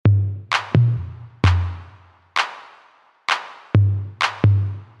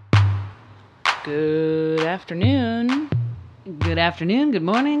Good afternoon. Good afternoon, good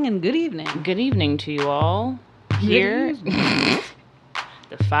morning, and good evening. Good evening to you all. Here, the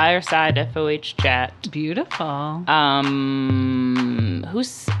Fireside FOH chat. Beautiful.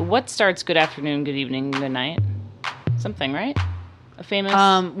 What starts good afternoon, good evening, good night? Something, right? A famous.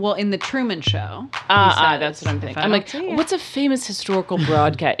 Well, in the Truman Show. That's what I'm thinking. I'm like, see it. what's a famous historical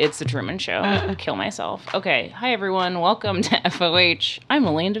broadcast? It's the Truman Show. Kill myself. Okay, hi everyone. Welcome to FOH. I'm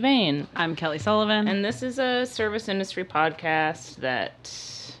Elaine Devane. I'm Kelly Sullivan. And this is a service industry podcast that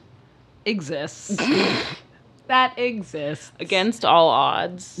exists. That exists. against all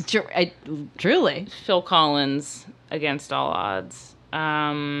odds. Truly. Phil Collins, against all odds.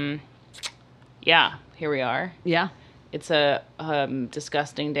 Yeah, here we are. Yeah. It's a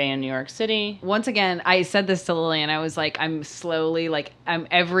disgusting day in New York City. Once again, I said this to Lily, and I was like, I'm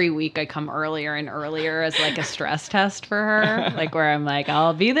every week I come earlier and earlier as like a stress test for her. Like where I'm like,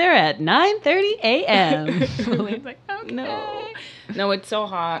 I'll be there at 9:30 a.m. Lily's like, okay. No, it's so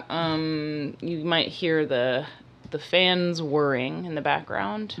hot. You might hear the fans whirring in the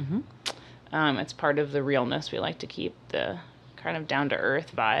background. Mm-hmm. It's part of the realness. We like to keep the kind of down to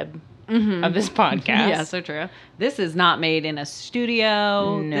earth vibe of this podcast. Yeah, so true. This is not made in a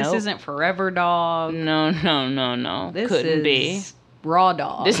studio. Nope. This isn't Forever Dog. No. This Couldn't be. Raw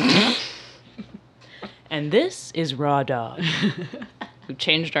Dog. And this is Raw Dog. We've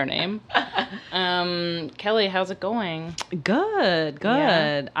changed our name. Kelly, how's it going? Good.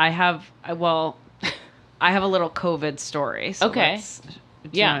 Yeah. I have a little COVID story. So Okay. Do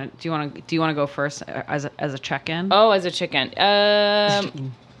you want to go first as a check-in? Oh, as a chicken.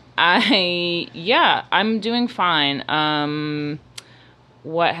 I'm doing fine.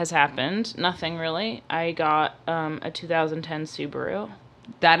 What has happened? Nothing really. I got a 2010 Subaru.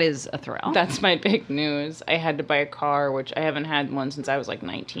 That is a thrill. That's my big news. I had to buy a car, which I haven't had one since I was like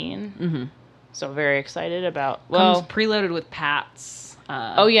 19. Mm-hmm. So very excited about. Comes preloaded with Pats.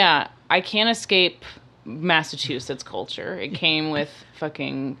 Oh yeah, I can't escape Massachusetts culture. It came with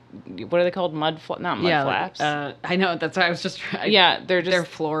fucking, what are they called? Not mud flaps. I know, that's what I was just trying. Yeah, they're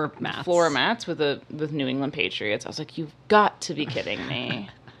floor mats. Floor mats with New England Patriots. I was like, you've got to be kidding me.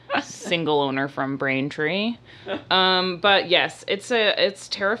 Single owner from Braintree. But yes, it's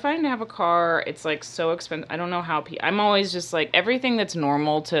terrifying to have a car. It's like so expensive. I don't know how I'm always just like, everything that's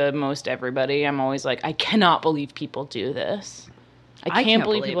normal to most everybody, I'm always like, I cannot believe people do this. I can't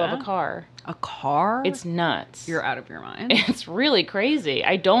believe people have a car. A car? It's nuts. You're out of your mind. It's really crazy.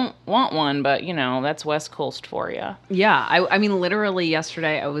 I don't want one, but that's West Coast for you. Yeah. I mean, literally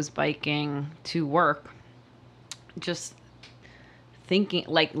yesterday I was biking to work, just thinking,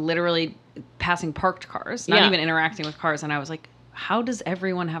 like literally passing parked cars, not even interacting with cars. And I was like, how does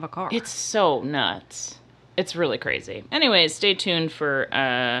everyone have a car? It's so nuts. It's really crazy. Anyways, stay tuned for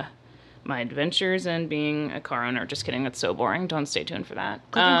my adventures in being a car owner. Just kidding. That's so boring. Don't stay tuned for that.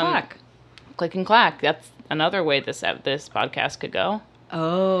 Click and clack. Click and clack. That's another way this podcast could go.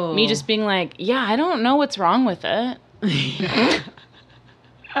 Oh. Me just being like, yeah, I don't know what's wrong with it.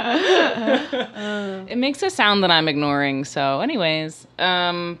 It makes a sound that I'm ignoring. So anyways,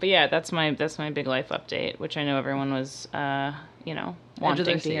 but yeah, that's my big life update, which I know everyone was, wanting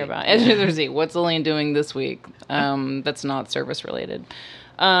to hear about. Edge of their seat. What's Elaine doing this week? That's not service related.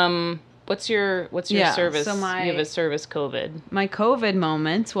 What's your service? So you have a service COVID. My COVID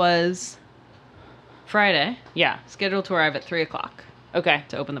moment was Friday. Yeah. Scheduled to arrive at 3:00. Okay.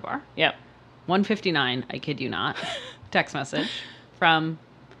 To open the bar. Yep. 1:59, I kid you not. Text message from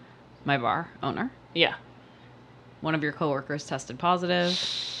my bar owner. Yeah. One of your coworkers tested positive.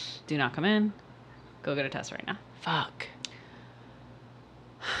 Do not come in. Go get a test right now. Fuck.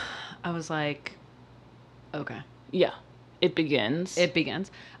 I was like, okay. Yeah. It begins.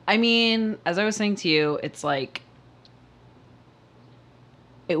 I mean, as I was saying to you, it's like,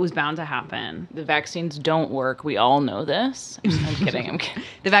 it was bound to happen. The vaccines don't work. We all know this. I'm kidding.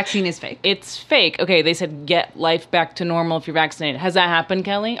 The vaccine is fake. It's fake. Okay, they said get life back to normal if you're vaccinated. Has that happened,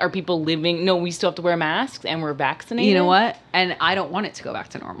 Kelly? Are people living? No, we still have to wear masks and we're vaccinated? You know what? And I don't want it to go back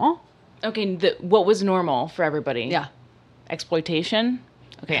to normal. Okay, what was normal for everybody? Yeah. Exploitation?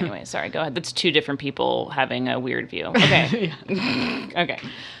 Okay, anyway, sorry, go ahead. That's two different people having a weird view. Okay. Okay.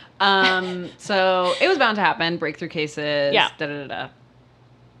 So it was bound to happen. Breakthrough cases. Yeah. Da-da-da-da.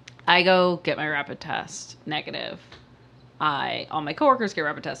 I go get my rapid test, negative. All my coworkers get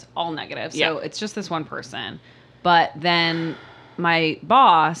rapid tests, all negative. So it's just this one person. But then my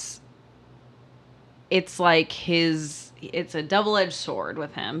boss, it's like it's a double-edged sword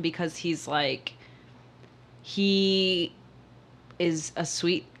with him because he's like, he is a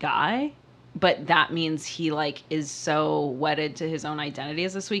sweet guy, but that means he like is so wedded to his own identity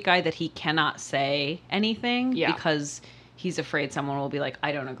as a sweet guy that he cannot say anything because he's afraid someone will be like,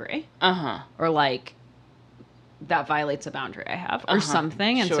 I don't agree. Or like, that violates a boundary I have or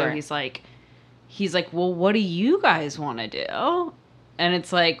something. And so he's like, well, what do you guys want to do? And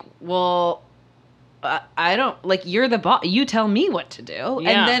it's like, well, I don't, like, you're the boss. You tell me what to do. Yeah.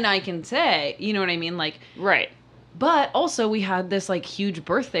 And then I can say, you know what I mean? Like, right. But also we had this, like, huge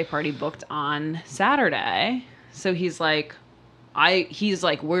birthday party booked on Saturday. So he's like,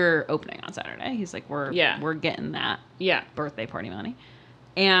 we're opening on Saturday. He's like, we're getting that birthday party money.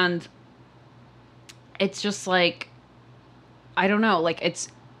 And it's just like, I don't know, like,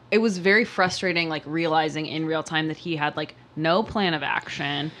 it was very frustrating, like, realizing in real time that he had, like, no plan of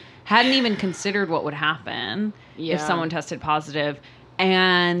action, hadn't even considered what would happen if someone tested positive.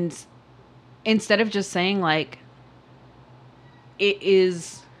 And instead of just saying, like, it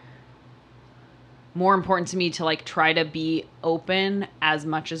is more important to me to, like, try to be open as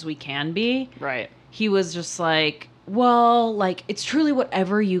much as we can be. Right. He was just like, well, like, it's truly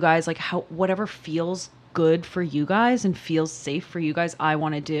whatever you guys, like, whatever feels good for you guys and feels safe for you guys, I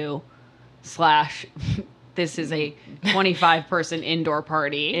want to do. / this is a 25-person indoor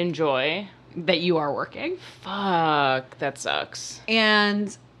party. Enjoy. That you are working. Fuck, that sucks.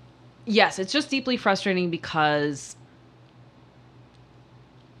 And yes, it's just deeply frustrating because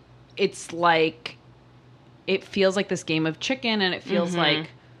it's like, it feels like this game of chicken, and it feels like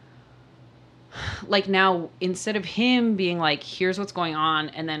now, instead of him being like, here's what's going on,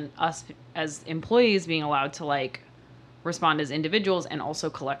 and then us as employees being allowed to, like, respond as individuals and also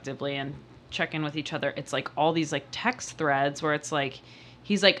collectively and check in with each other, it's like all these, like, text threads where it's like,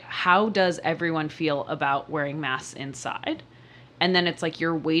 he's like, how does everyone feel about wearing masks inside? And then it's like,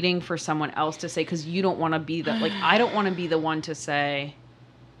 you're waiting for someone else to say, because you don't want to be the, like, I don't want to be the one to say,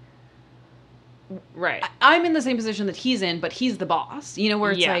 right, I'm in the same position that he's in, but he's the boss, you know,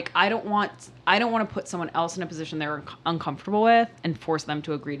 where it's like, I don't want to put someone else in a position they're uncomfortable with and force them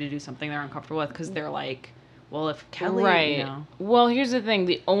to agree to do something they're uncomfortable with, because they're like, well, if Kelly, you know. Well, here's the thing.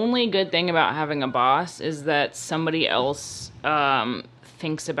 The only good thing about having a boss is that somebody else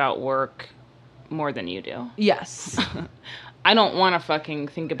thinks about work more than you do. Yes. I don't want to fucking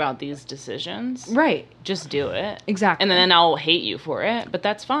think about these decisions. Right. Just do it. Exactly. And then I'll hate you for it, but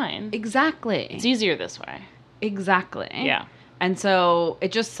that's fine. Exactly. It's easier this way. Exactly. Yeah. And so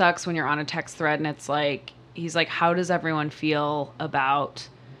it just sucks when you're on a text thread and it's like, he's like, how does everyone feel about,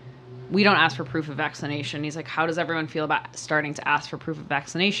 we don't ask for proof of vaccination. He's like, how does everyone feel about starting to ask for proof of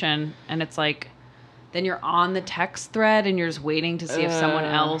vaccination? And it's like, then you're on the text thread and you're just waiting to see if someone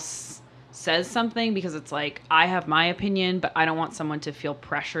else says something, because it's like, I have my opinion, but I don't want someone to feel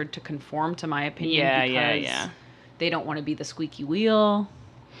pressured to conform to my opinion because they don't want to be the squeaky wheel.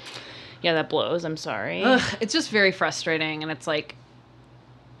 Yeah, that blows. I'm sorry. It's just very frustrating, and it's like,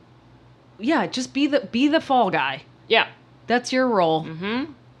 yeah, just be the fall guy. Yeah. That's your role.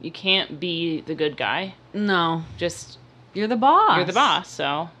 Mm-hmm. You can't be the good guy. No. Just... You're the boss. You're the boss,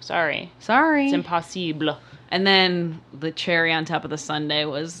 so sorry. It's impossible. And then the cherry on top of the sundae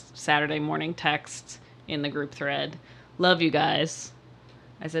was Saturday morning text in the group thread. Love you guys.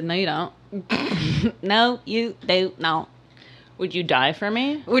 I said, no, you don't. No, you do not. Would you die for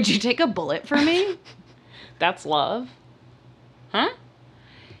me? Would you take a bullet for me? That's love. Huh?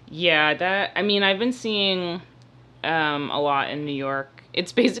 Yeah, I mean, I've been seeing a lot in New York.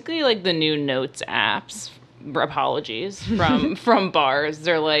 It's basically like the new Notes apps. Apologies from bars.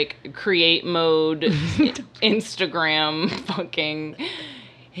 They're like create mode, Instagram fucking,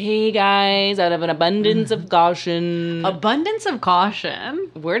 hey guys, out of an abundance of caution. Abundance of caution?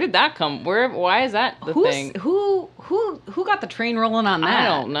 Where did that come? Why is that the thing? Who got the train rolling on that?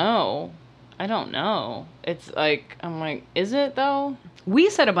 I don't know. It's like, I'm like, is it though? We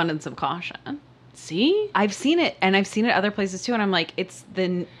said abundance of caution. See? I've seen it, and I've seen it other places too, and I'm like, it's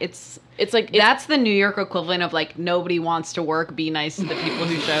like that's the New York equivalent of like, nobody wants to work, be nice to the people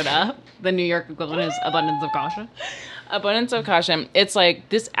who showed up. The New York equivalent is abundance of caution. Abundance of caution. It's like,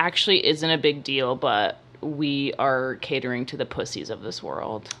 this actually isn't a big deal, but we are catering to the pussies of this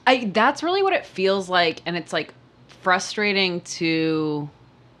world. That's really what it feels like, and it's like frustrating to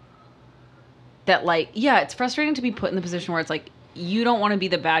that, like, yeah, it's frustrating to be put in the position where it's like, you don't want to be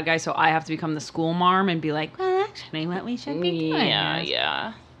the bad guy, so I have to become the school marm and be like, well, actually, what we should be doing.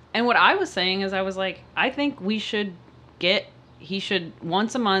 Yeah. And what I was saying is, I was like, I think he should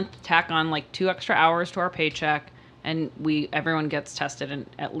once a month tack on like 2 extra hours to our paycheck, and everyone gets tested, and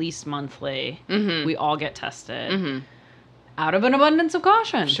at least monthly. Mm-hmm. We all get tested out of an abundance of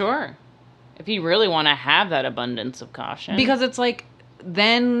caution. Sure. If you really want to have that abundance of caution. Because it's like,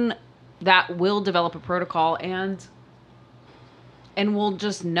 then that will develop a protocol and we'll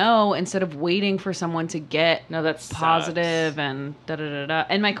just know instead of waiting for someone to get No, that's positive and da-da-da-da.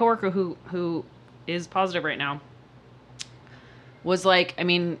 And my coworker who is positive right now was like, I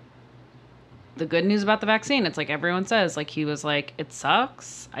mean, the good news about the vaccine, it's like everyone says, like, he was like, it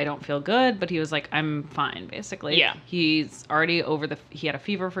sucks, I don't feel good, but he was like, I'm fine, basically. Yeah. He's already he had a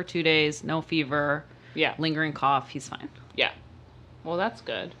fever for 2 days, no fever, lingering cough, he's fine. Yeah. Well, that's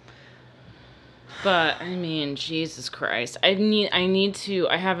good. But I mean, Jesus Christ. I need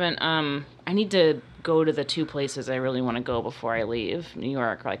to go to the 2 places I really want to go before I leave New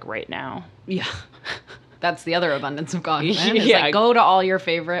York, like right now. Yeah. That's the other abundance of caution. Like, go to all your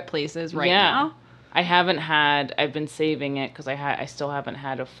favorite places right now. I've been saving it because I still haven't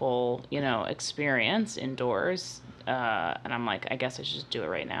had a full, experience indoors. And I'm like, I guess I should just do it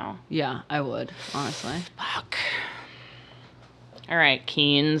right now. Yeah, I would, honestly. Fuck. All right,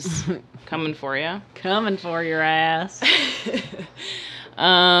 Keens. Coming for you. Coming for your ass.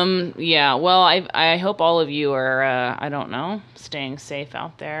 Yeah, well, I hope all of you are, I don't know, staying safe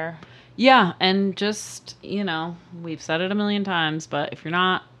out there. Yeah, and just, we've said it a million times, but if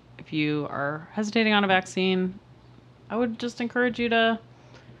you are hesitating on a vaccine, I would just encourage you to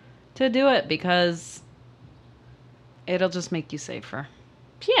do it because it'll just make you safer.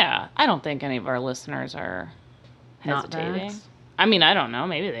 Yeah, I don't think any of our listeners are hesitating. Not I mean, I don't know.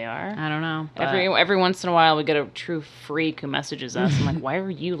 Maybe they are. I don't know. Every once in a while, we get a true freak who messages us. I'm like, why are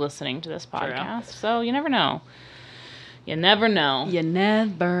you listening to this podcast? True. So you never know. You never know. You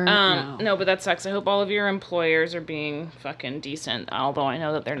never know. No, but that sucks. I hope all of your employers are being fucking decent, although I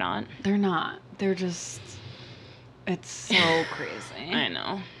know that they're not. They're not. They're just... It's so crazy. I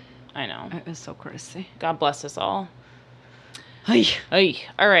know. It is so crazy. God bless us all. Hey.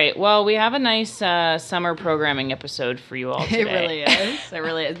 All right. Well, we have a nice summer programming episode for you all today. It really is. It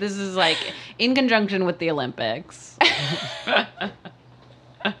really is. This is like in conjunction with the Olympics.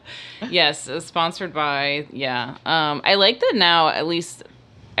 Yes, sponsored by, I like that now at least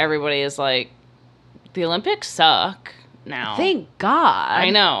everybody is like, the Olympics suck now. Thank God. I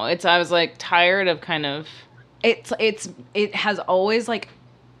know. I was like tired of kind of... It has always like,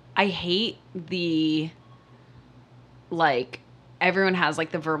 I hate the, like, everyone has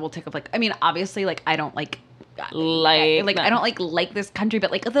like the verbal tick of like, I mean, obviously like I don't like I don't like this country,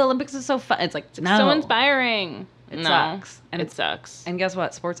 but like the Olympics is so fun. It's like, no. So inspiring. It sucks. And it sucks. And guess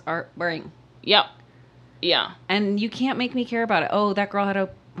what? Sports are boring. Yep. Yeah. And you can't make me care about it. Oh, that girl had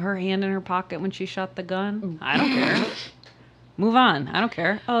her hand in her pocket when she shot the gun. I don't care. Move on. I don't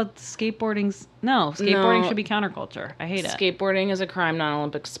care. Oh, skateboarding should be counterculture. I hate it. Skateboarding is a crime,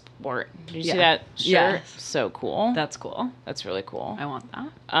 non-Olympic sport. Did you see that shirt? Yeah. So cool. That's cool. That's really cool. I want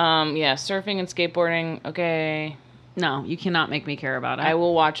that. Yeah, surfing and skateboarding, okay. No, you cannot make me care about it. I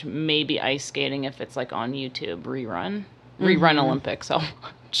will watch maybe ice skating if it's like on YouTube, rerun Olympics, I'll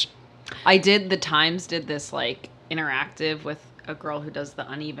watch. The Times did this like interactive with a girl who does the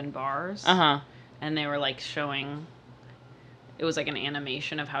uneven bars. Uh-huh. And they were like showing... It was like an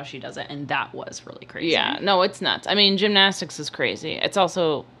animation of how she does it, and that was really crazy. Yeah, no, it's nuts. I mean, gymnastics is crazy. It's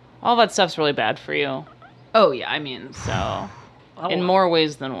also, all that stuff's really bad for you. Oh, yeah, I mean... So, in more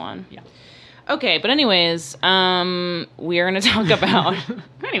ways than one. Yeah. Okay, but anyways, we are going to talk about...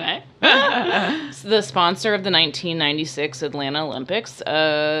 Anyway. The sponsor of the 1996 Atlanta Olympics,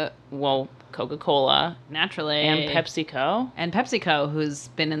 Coca-Cola. Naturally. And PepsiCo. And PepsiCo, who's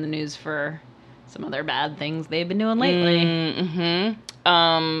been in the news for... some other bad things they've been doing lately.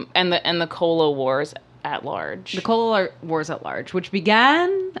 Mm-hmm. And the cola wars at large. The cola wars at large, which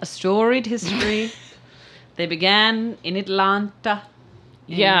began a storied history. They began in Atlanta.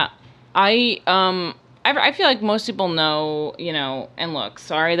 Yeah. I feel like most people know, and look,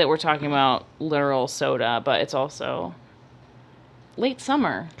 sorry that we're talking about literal soda, but it's also late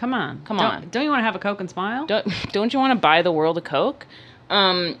summer. Come on. Don't you want to have a Coke and smile? Don't you want to buy the world a Coke?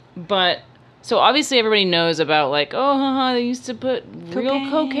 But... So obviously everybody knows about like, they used to put real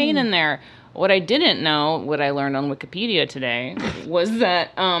cocaine in there. What I didn't know, what I learned on Wikipedia today, was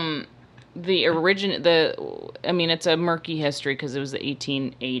that it's a murky history because it was the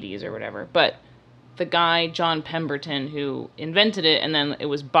 1880s or whatever. But the guy, John Pemberton, who invented it, and then it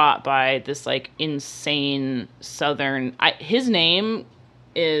was bought by this like insane Southern... his name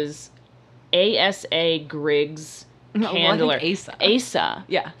is A.S.A. Griggs Candler. Asa.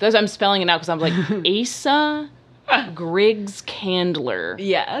 Yeah. I'm spelling it out because I'm like, Asa Griggs Candler.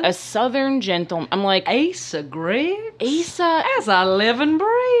 Yes. A Southern gentleman. I'm like... Asa Griggs? Asa... As I live and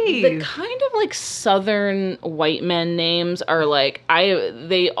breathe. The kind of like Southern white men names are like...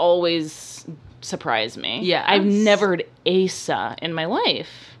 They always surprise me. Yes. I've never heard Asa in my life.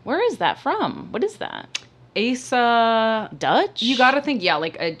 Where is that from? What is that? Asa, Dutch? you got to think, yeah,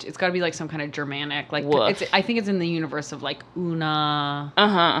 like it's got to be like some kind of Germanic, like Woof. I think it's in the universe of like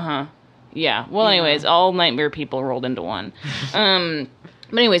Una. Yeah. Well, anyways, all nightmare people rolled into one.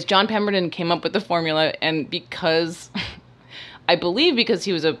 But anyways, John Pemberton came up with the formula, and because I believe because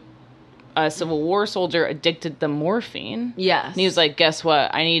he was a Civil War soldier addicted to morphine. Yes. And he was like, guess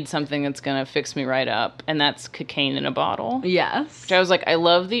what? I need something that's going to fix me right up. And that's cocaine in a bottle. Yes. Which I was like, I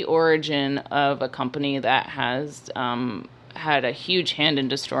love the origin of a company that has had a huge hand in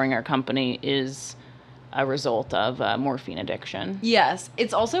destroying our company is a result of morphine addiction. Yes.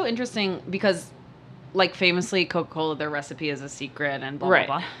 It's also interesting because, like, famously, Coca-Cola, their recipe is a secret and blah, right.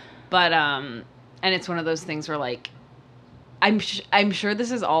 blah, blah. But, and it's one of those things where, like, I'm sure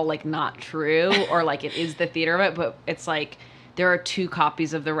this is all, like, not true or, like, it is the theater of it, but it's, like, there are 2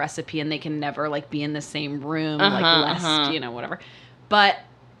 copies of the recipe and they can never, like, be in the same room, like, lest, you know, whatever. But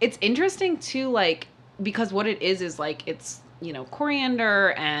it's interesting, too, like, because what it is, like, it's, you know,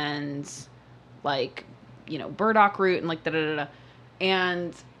 coriander and, like, you know, burdock root and, like, da-da-da-da.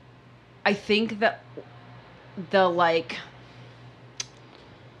 And I think that the, like...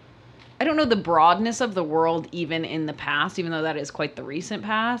 I don't know the broadness of the world even in the past, even though that is quite the recent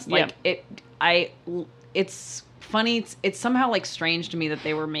past. Like it's funny. It's somehow like strange to me that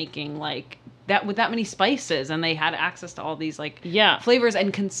they were making like that with that many spices and they had access to all these like flavors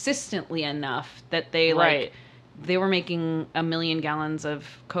and consistently enough that they like they were making 1 million gallons of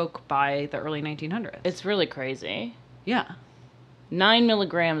Coke by the early 1900s. It's really crazy. Yeah. 9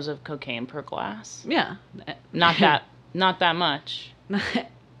 milligrams of cocaine per glass. Yeah. Not that much.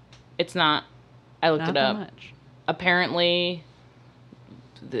 It's not. I looked it up. Much. Apparently,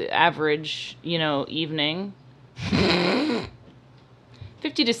 the average, you know, evening,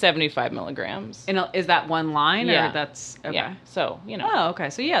 50 to 75 milligrams. And is that one line? Yeah. Or that's... Okay. Yeah. So, you know. Oh,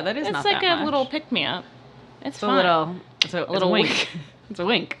 okay. So, yeah, that is not that much. It's like a little pick-me-up. It's fine. It's a little wink. It's a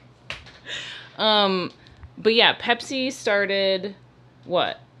wink. But, yeah, Pepsi started,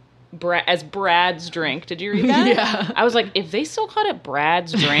 what? As Brad's drink. Did you read that? Yeah. I was like, if they still called it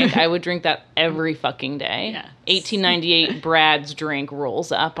Brad's drink, I would drink that every fucking day. Yeah. 1898, Brad's drink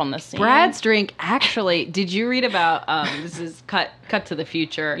rolls up on the scene. Brad's drink, actually, did you read about, this is cut to the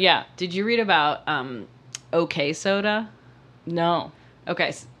future. Yeah. Did you read about OK Soda? No.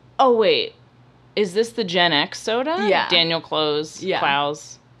 Okay. Oh, wait. Is this the Gen X soda? Yeah. Daniel Clowes. Yeah.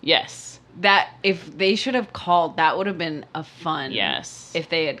 Clowes. Yes. That, if they should have called, that would have been a fun. Yes. If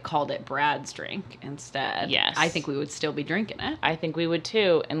they had called it Brad's drink instead. Yes. I think we would still be drinking it. I think we would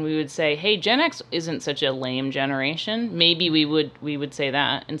too. And we would say, hey, Gen X isn't such a lame generation. Maybe we would say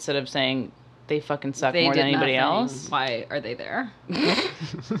that instead of saying they fucking suck more than anybody else. Why are they there?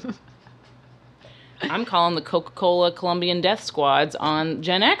 I'm calling the Coca-Cola Colombian Death Squads on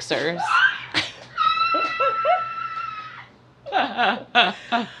Gen Xers.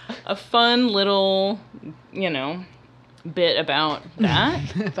 A fun little, you know, bit about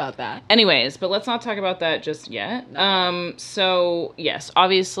that. Anyways, but let's not talk about that just yet. No. So, yes,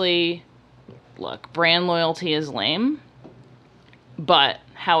 obviously, look, brand loyalty is lame, but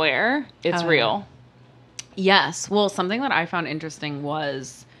however, it's real. Yes. Well, something that I found interesting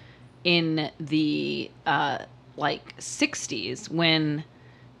was in the, 60s when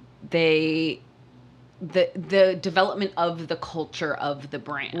the development of the culture of the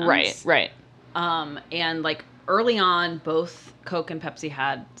brands. Right. And like early on, both Coke and Pepsi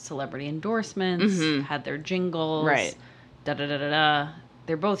had celebrity endorsements, had their jingles. Right. Da-da-da-da-da.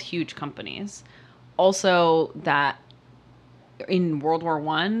 They're both huge companies. Also, that in World War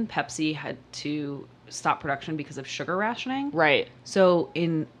I, Pepsi had to stop production because of sugar rationing. Right. So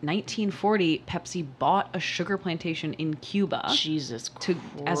in 1940, Pepsi bought a sugar plantation in Cuba. Jesus Christ.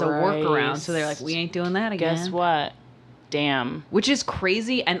 As a workaround. So they're like, we ain't doing that again. Guess what? Damn. Which is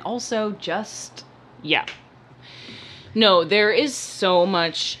crazy and also just... Yeah. No, there is so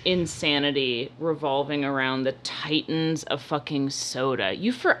much insanity revolving around the titans of fucking soda.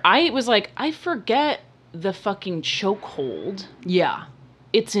 I forget the fucking chokehold. Yeah.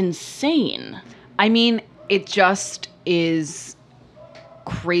 It's insane. I mean, it just is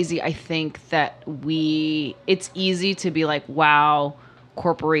crazy. I think that it's easy to be like, wow,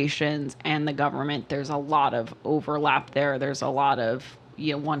 corporations and the government, there's a lot of overlap there. There's a lot of,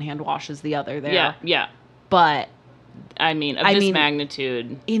 one hand washes the other there. Yeah. But I mean, this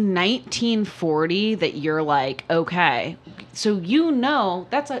magnitude. In 1940 that you're like, okay, so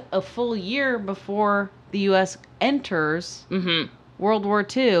that's a full year before the U.S. enters World War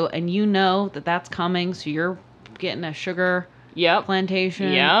II, and that's coming, so you're getting a sugar Yep.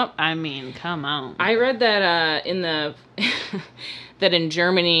 plantation. Yep. I mean, come on. I read that in the that in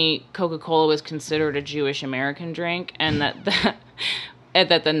Germany, Coca-Cola was considered a Jewish American drink, and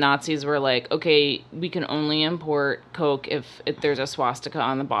that the Nazis were like, okay, we can only import Coke if there's a swastika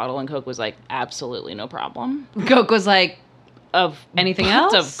on the bottle, and Coke was like, absolutely no problem. Coke was like, Of anything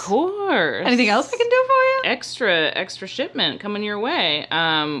else? Of course. Anything else I can do for you? Extra shipment coming your way.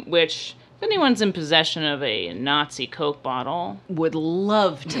 Which, if anyone's in possession of a Nazi Coke bottle, Would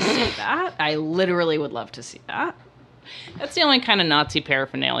love to see that. I literally would love to see that. that's the only kind of Nazi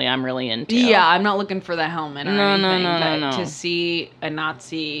paraphernalia I'm really into. Yeah, I'm not looking for the helmet or anything. No. But to see a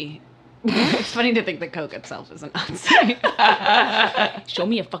Nazi... It's funny to think that Coke itself is a Nazi. Show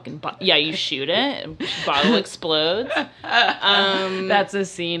me a fucking bottle. Yeah, you shoot it, bottle explodes. That's a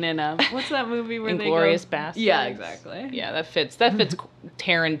scene in what's that movie where Inglourious they go? Basterds. Yeah, exactly. Yeah, that fits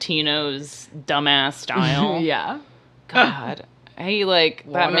Tarantino's dumbass style. Yeah. God. He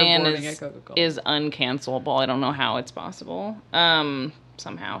that man Waterboarding at Coca-Cola. is uncancelable. I don't know how it's possible.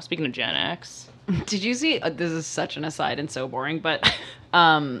 Somehow. Speaking of Gen X. Did you see? This is such an aside and so boring, but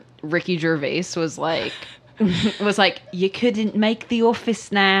Ricky Gervais was like, you couldn't make The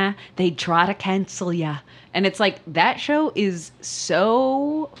Office now. They'd try to cancel ya. And it's like that show is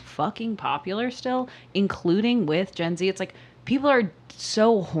so fucking popular still, including with Gen Z. It's like people are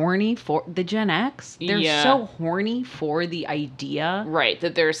so horny for the Gen X. They're Yeah. so horny for the idea. Right,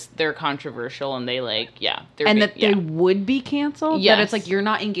 that they're controversial and they they're And big- that they would be canceled. That Yes. it's like you're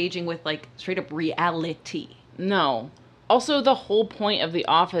not engaging with like straight up reality. No. Also, the whole point of The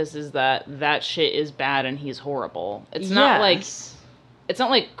Office is that shit is bad and he's horrible. It's not like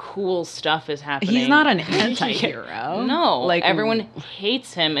cool stuff is happening. He's not an anti-hero. No, Like, everyone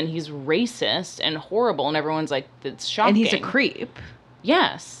hates him and he's racist and horrible, and everyone's like, it's shocking. and he's a creep.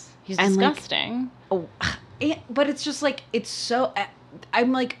 Yes, he's And, like, disgusting. Oh, but it's just like it's so.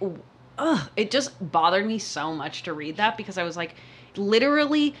 I'm like, ugh. It just bothered me so much to read that because I was like,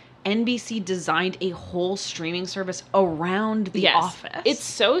 literally, NBC designed a whole streaming service around The Office. It's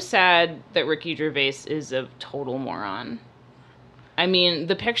so sad that Ricky Gervais is a total moron. I mean,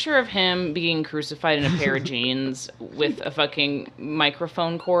 the picture of him being crucified in a pair of jeans with a fucking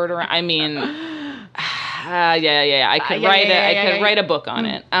microphone cord around. I mean, yeah. I could write a book on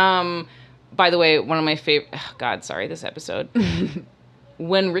it. By the way, one of my favorite. Oh, God, sorry, this episode.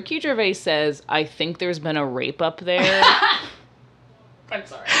 When Ricky Gervais says, "I think there's been a rape up there." I'm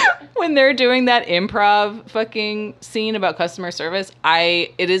sorry. When they're doing that improv fucking scene about customer service,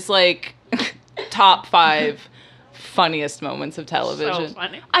 it is like top 5 funniest moments of television. So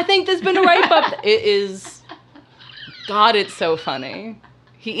funny. I think there's been a rape up. It is. God, it's so funny.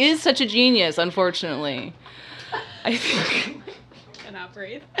 He is such a genius, unfortunately. I think. Cannot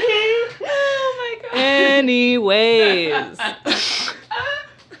breathe. Oh my god. Anyways.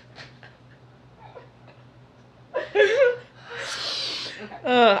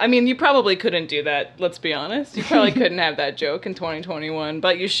 I mean, you probably couldn't do that, let's be honest. You probably couldn't have that joke in 2021,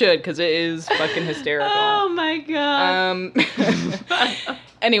 but you should, because it is fucking hysterical. Oh my god.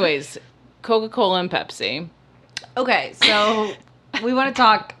 Anyways, Coca-Cola and Pepsi. Okay, so we want to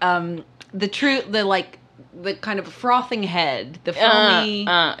talk the kind of frothing head, the foamy.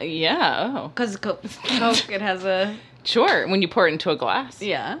 Yeah, oh. Because Coke, it has a. Sure, when you pour it into a glass.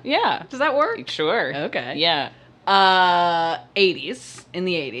 Yeah. Yeah. Does that work? Sure. Okay. Yeah. 80s. In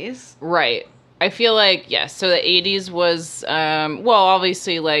the 80s. Right. I feel like, yes. So the 80s was,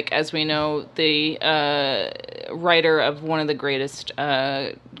 obviously, like, as we know, the writer of one of the greatest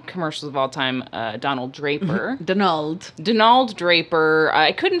commercials of all time, Donald Draper. Donald Draper.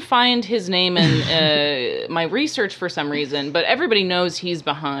 I couldn't find his name in my research for some reason, but everybody knows he's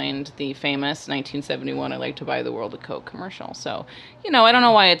behind the famous 1971 I Like to Buy the World a Coke commercial. So, I don't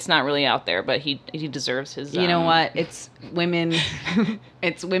know why it's not really out there, but he deserves his... You know what? It's women.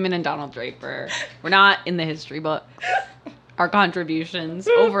 It's women and Donald Draper. We're not in the history book. Our contributions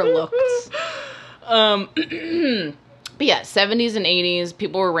overlooked. But yeah, 70s and 80s,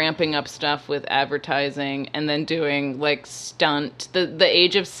 people were ramping up stuff with advertising and then doing like stunt. The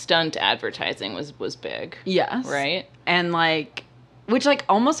age of stunt advertising was big. Yes. Right? And which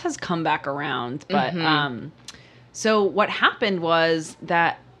almost has come back around. But so what happened was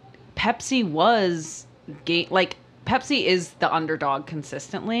that Pepsi was Pepsi is the underdog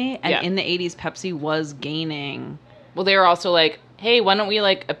consistently, and in the 80s Pepsi was gaining. Well, they were also like, hey, why don't we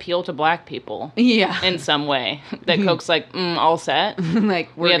appeal to black people? Yeah. In some way. That Coke's all set.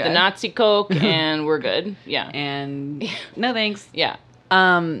 We have the Nazi Coke and we're good. Yeah. And no thanks. Yeah.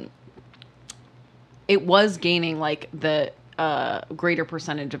 It was gaining the greater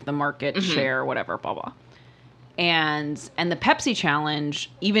percentage of the market share, whatever, blah blah. And the Pepsi challenge,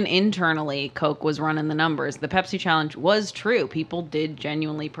 even internally, Coke was running the numbers. The Pepsi challenge was true. People did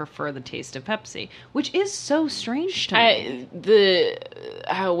genuinely prefer the taste of Pepsi, which is so strange to me.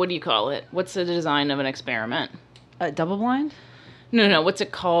 What do you call it? What's the design of an experiment? Double blind? No. What's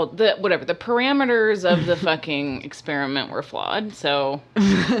it called? The parameters of the fucking experiment were flawed, so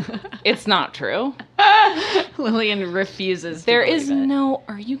it's not true. Lillian refuses. There is no.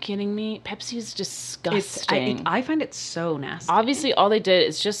 Are you kidding me? Pepsi is disgusting. I find it so nasty. Obviously, all they did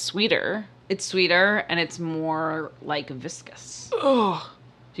is just sweeter. It's sweeter and it's more like viscous. Ugh.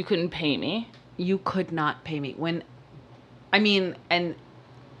 You couldn't pay me. You could not pay me and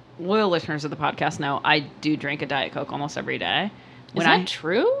loyal listeners of the podcast know I do drink a Diet Coke almost every day. Is that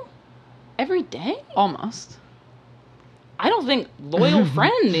true? Every day? Almost. I don't think loyal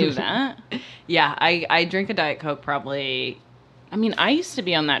friend knew that. Yeah, I drink a Diet Coke probably. I mean, I used to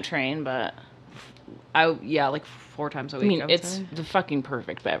be on that train, but like 4 times a week. It's the fucking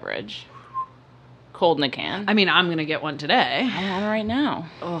perfect beverage. Cold in a can. I mean, I'm gonna get one today. I'm on right now.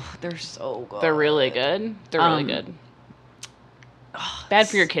 Oh, they're so good. They're really good. They're really good. Bad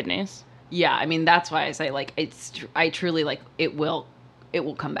for your kidneys. Yeah, I mean that's why I say like I truly like it will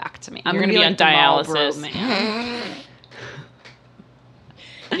come back to me. I'm gonna be like on dialysis.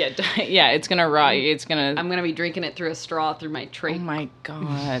 Yeah, it's gonna rot. It's gonna. I'm gonna be drinking it through a straw through my trach. Oh my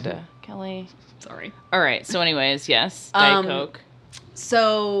god, Kelly. Sorry. All right. So, anyways, yes, Diet Coke.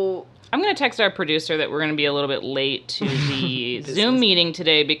 So I'm gonna text our producer that we're gonna be a little bit late to the Zoom meeting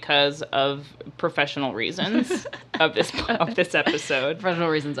today because of professional reasons of this episode. Professional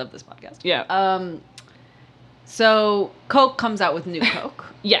reasons of this podcast. Yeah. So Coke comes out with new Coke.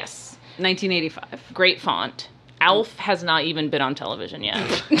 Yes. 1985. Great font. Alf has not even been on television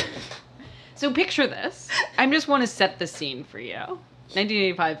yet. So picture this. I just want to set the scene for you.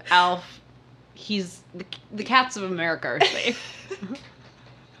 1985, Alf, he's the cats of America are safe.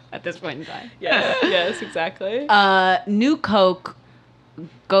 At this point in time. Yes, exactly. New Coke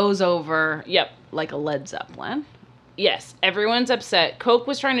goes over Yep. like a Led Zeppelin. Yes, everyone's upset. Coke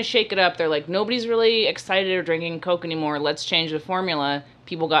was trying to shake it up. They're like, nobody's really excited or drinking Coke anymore. Let's change the formula.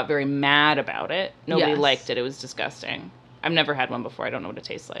 People got very mad about it. Nobody liked it. It was disgusting. I've never had one before. I don't know what it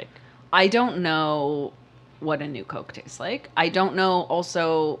tastes like. I don't know what a new Coke tastes like. I don't know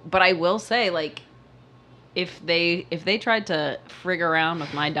also, but I will say, like, if they tried to frig around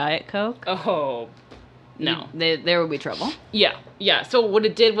with my Diet Coke, oh, no, there would be trouble. Yeah. So what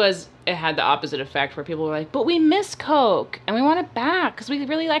it did was it had the opposite effect where people were like, but we miss Coke and we want it back because we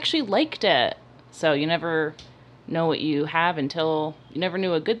really actually liked it. So you never know what you have until you never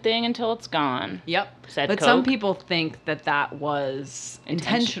knew a good thing until it's gone. Yep. Said but Coke. Some people think that was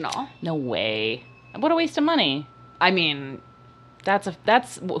intentional. No way. What a waste of money. I mean, that's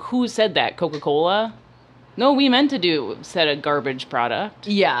who said that? Coca-Cola? No, we meant to set a garbage product.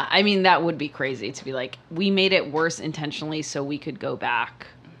 Yeah, I mean, that would be crazy to be like, we made it worse intentionally so we could go back.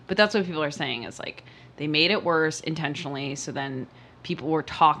 But that's what people are saying is like, they made it worse intentionally so then people were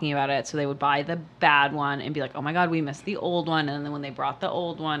talking about it so they would buy the bad one and be like, oh my God, we missed the old one. And then when they brought the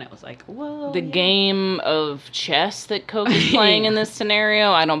old one, it was like, whoa. The game of chess that Coke is playing in this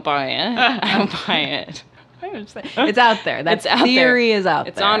scenario, I don't buy it. I don't buy it. It's out there. That theory is out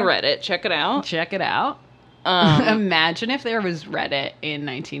there. It's on Reddit. Check it out. Check it out. Imagine if there was Reddit in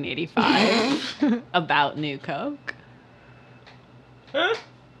 1985 about New Coke.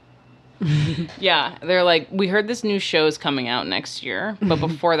 Yeah, they're like, we heard this new show's coming out next year, but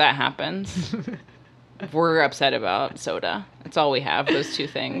before that happens, we're upset about soda. That's all we have, those two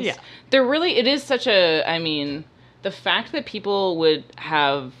things. Yeah. It is such a, I mean, the fact that people would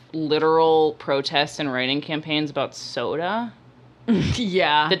have literal protests and writing campaigns about soda.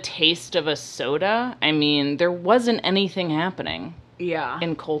 Yeah. The taste of a soda. I mean, there wasn't anything happening. Yeah.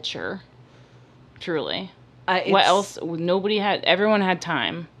 In culture. Truly. What else? Everyone had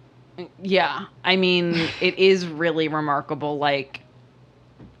time. Yeah. I mean, it is really remarkable. Like,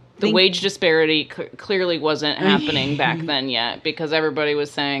 the wage disparity clearly wasn't happening back then yet because everybody was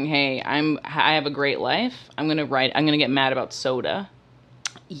saying, hey, I have a great life. I'm going to get mad about soda.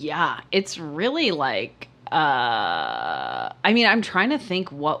 Yeah. It's really like, I mean, I'm trying to think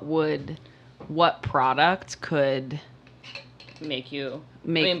what product could make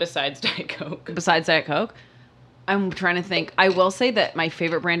besides Diet Coke. Besides Diet Coke? I'm trying to think. I will say that my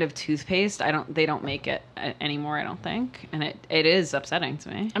favorite brand of toothpaste, they don't make it anymore, I don't think. And it is upsetting to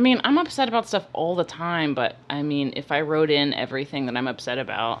me. I mean, I'm upset about stuff all the time, but I mean, if I wrote in everything that I'm upset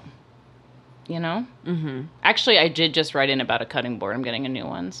about, you know? Mm-hmm. Actually, I did just write in about a cutting board. I'm getting a new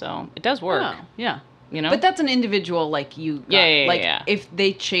one, so it does work. Oh, yeah. You know? But that's an individual, like, you got, Yeah, like, yeah. if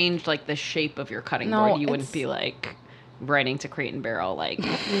they changed, like, the shape of your cutting No, board, you wouldn't it's- be, like, writing to Crate and Barrel, like,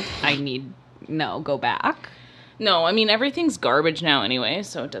 go back. No, I mean, everything's garbage now anyway,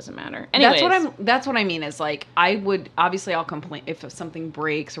 so it doesn't matter. Anyways. That's what I mean is, like, I'll complain if something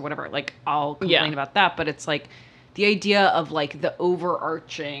breaks or whatever, like, I'll complain about that, but it's, like, the idea of, like, the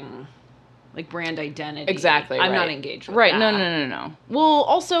overarching, like, brand identity. Exactly. I'm not right. engaged with Right. that. No. Well,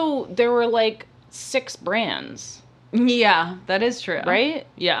 also, there were, like, 6 brands, Yeah, that is true. right?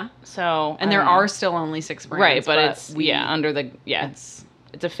 Yeah. So. And I there don't know. are still only 6 brands. Right, but it's, under the, It's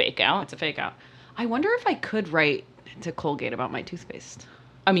it's a fake out. It's a fake out. I wonder if I could write to Colgate about my toothpaste.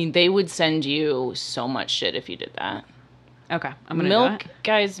 I mean, they would send you so much shit if you did that. Okay, I'm gonna Milk, do it.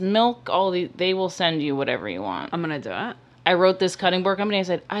 guys, they will send you whatever you want. I'm gonna do it. I wrote this cutting board company. I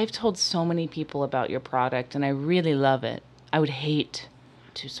said, I've told so many people about your product and I really love it. I would hate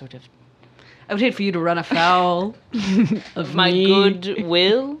to sort of I would hate for you to run afoul of my me.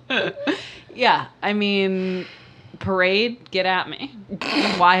 goodwill. Yeah, I mean, Parade, get at me.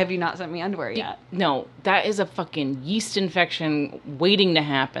 Why have you not sent me underwear yet? No, that is a fucking yeast infection waiting to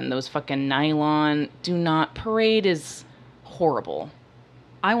happen. Those fucking nylon. Do not. Parade is horrible.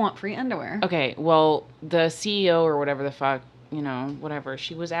 I want free underwear. Okay, well, the CEO or whatever the fuck, whatever,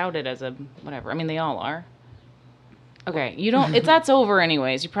 she was outed as a whatever. I mean, they all are. Okay, you don't. That's over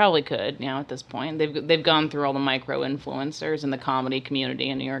anyways. You probably could at this point. They've gone through all the micro influencers in the comedy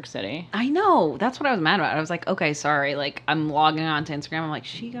community in New York City. I know. That's what I was mad about. I was like, okay, sorry. Like, I'm logging on to Instagram. I'm like,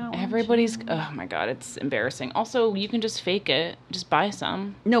 she got one. Everybody's. Oh my god, it's embarrassing. Also, you can just fake it. Just buy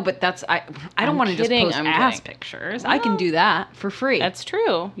some. No, but I don't I'm want to just kidding, post I'm ass kidding. pictures. I can do that for free. That's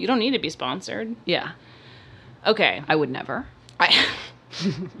true. You don't need to be sponsored. Yeah. Okay. I would never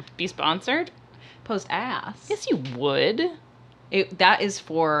Be sponsored? post ass. Yes, you would. That is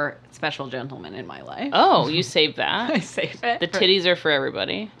for special gentlemen in my life. Oh, you saved that. I save it. The titties are for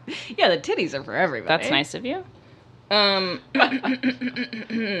everybody. Yeah, the titties are for everybody. That's nice of you.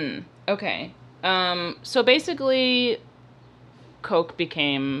 Okay. So basically, Coke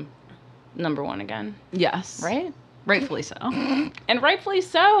became number 1 again, Yes. right? Rightfully so. And rightfully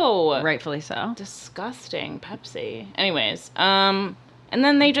so. Rightfully so. Disgusting, Pepsi. Anyways, and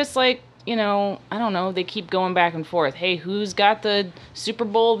then they just like, I don't know, they keep going back and forth. Hey, who's got the Super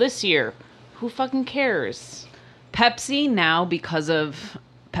Bowl this year? Who fucking cares? Pepsi now, because of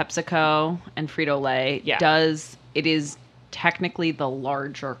PepsiCo and Frito-Lay, Yeah. it is technically the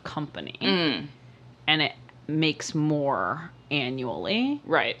larger company. And it makes more annually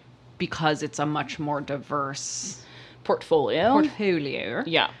Right. because it's a much more diverse Portfolio.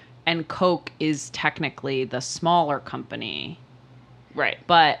 Yeah. And Coke is technically the smaller company. Right.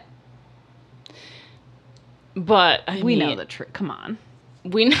 But I we mean, know the truth. Come on.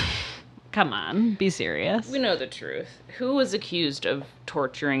 we Come on. Be serious. we know the truth. Who was accused of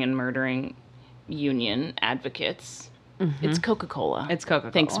torturing and murdering union advocates? It's Coca-Cola. It's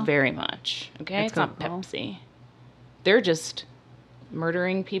Coca-Cola. Thanks very much. Okay, it's not Coca-Cola. Pepsi. They're just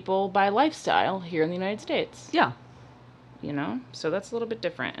murdering people by lifestyle here in the United States. Yeah. So that's a little bit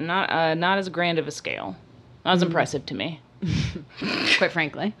different and not as grand of a scale. Not as impressive to me. Quite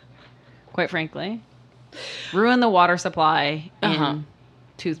frankly. Ruin the water supply in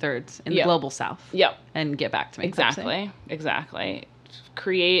 2/3 in the global south. Yep. And get back to me. Pepsi. Exactly.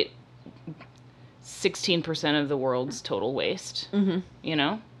 Create 16% of the world's total waste. And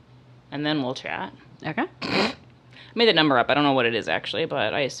then we'll chat. Okay. I made that number up. I don't know what it is actually,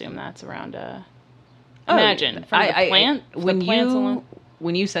 but I assume that's around imagine from the plant.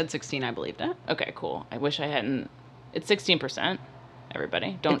 When you said 16, I believed it. Okay, cool. I wish I hadn't. It's 16%.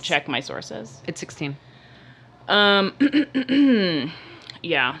 Everybody, don't check my sources. It's 16.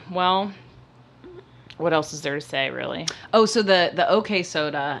 Yeah. Well, what else is there to say, really? Oh, so the OK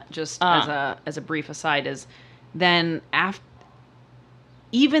Soda, just as a brief aside, is then after.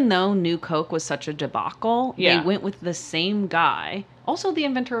 Even though New Coke was such a debacle, they went with the same guy, also the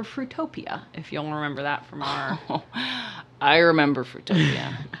inventor of Fruitopia, if you'll remember that from our... I remember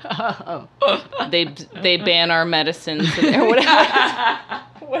Fruitopia. They ban our medicines or whatever.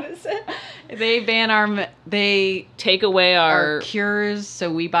 What is it? They ban they take away our cures,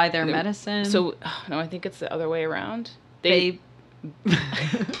 so we buy their medicine. So, no, I think it's the other way around. They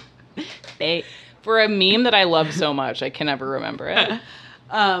for a meme that I love so much, I can never remember it.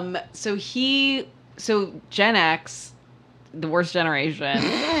 So Gen X, the worst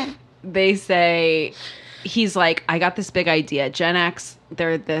generation, they say, he's like, I got this big idea. Gen X,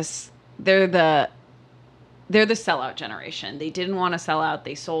 they're the they're the sellout generation. They didn't want to sell out.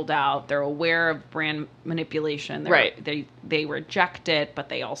 They sold out. They're aware of brand manipulation. Right. They reject it, but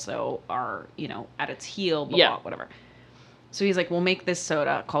they also are, at its heel, blah, Yeah. blah, whatever. So he's like, we'll make this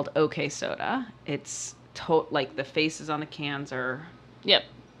soda called OK Soda. It's like the faces on the cans are Yep.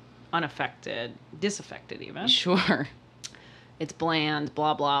 unaffected, disaffected even. Sure. It's bland,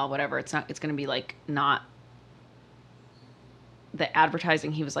 blah, blah, whatever. It's going to be like not the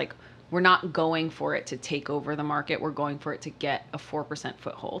advertising. He was like, we're not going for it to take over the market. We're going for it to get a 4%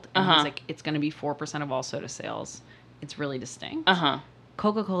 foothold. And he's like, it's going to be 4% of all soda sales. It's really distinct.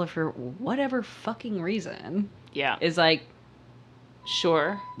 Coca-Cola, for whatever fucking reason, Yeah. is like,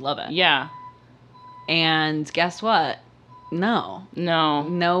 Sure. love it. Yeah. And guess what? No.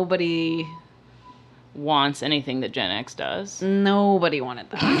 Nobody Wants anything that Gen X does. Nobody wanted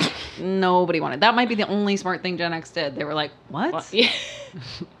that. Nobody wanted. That might be the only smart thing Gen X did. They were like, what? Well, yeah.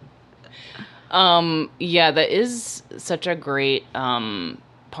 Yeah, that is such a great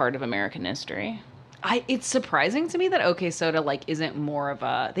part of American history. It's surprising to me that OK Soda like isn't more of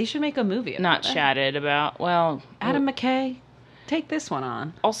a. They should make a movie about Not it. chatted about. Well, Adam McKay, take this one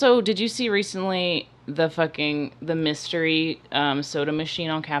on. Also, did you see recently the mystery soda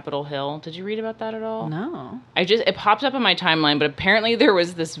machine on Capitol Hill? Did you read about that at all? No. It popped up on my timeline, but apparently there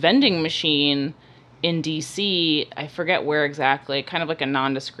was this vending machine in DC. I forget where exactly, kind of like a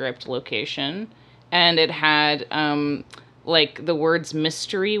nondescript location, and it had like the words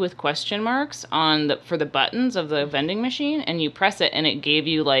mystery with question marks for the buttons of the vending machine, and you press it and it gave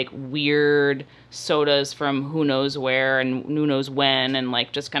you like weird sodas from who knows where and who knows when, and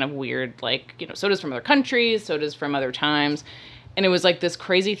like just kind of weird, like, sodas from other countries, sodas from other times. And it was like this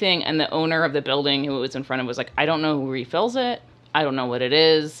crazy thing, and the owner of the building who it was in front of was like, I don't know who refills it. I don't know what it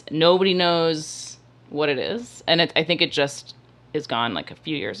is. Nobody knows what it is. And I think it just is gone like a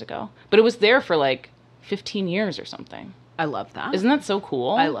few years ago. But it was there for like 15 years or something. I love that. Isn't that so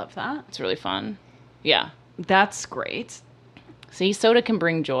cool? I love that. It's really fun. Yeah. That's great. See, soda can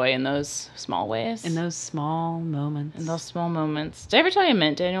bring joy in those small ways. In those small moments. Did I ever tell you I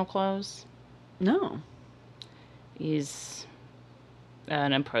met Daniel Close? No. He's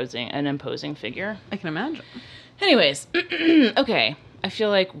an imposing figure. I can imagine. Anyways, okay. I feel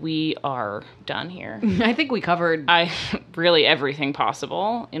like we are done here. I think we covered really everything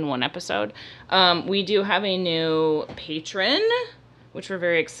possible in one episode. We do have a new patron, which we're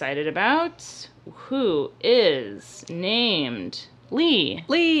very excited about, who is named Lee.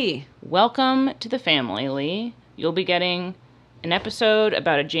 Lee. Welcome to the family, Lee. You'll be getting an episode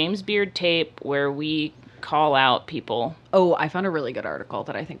about a James Beard tape where we call out people. Oh, I found a really good article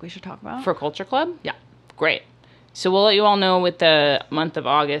that I think we should talk about. For Culture Club? Yeah. Great. So we'll let you all know what the month of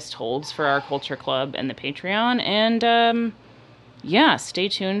August holds for our Culture Club and the Patreon. And, yeah, stay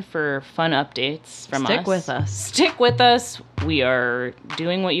tuned for fun updates from us. Stick with us. Stick with us. We are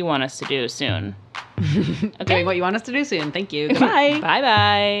doing what you want us to do soon. Okay. Doing what you want us to do soon. Thank you. Goodbye.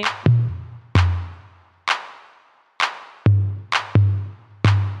 Bye-bye.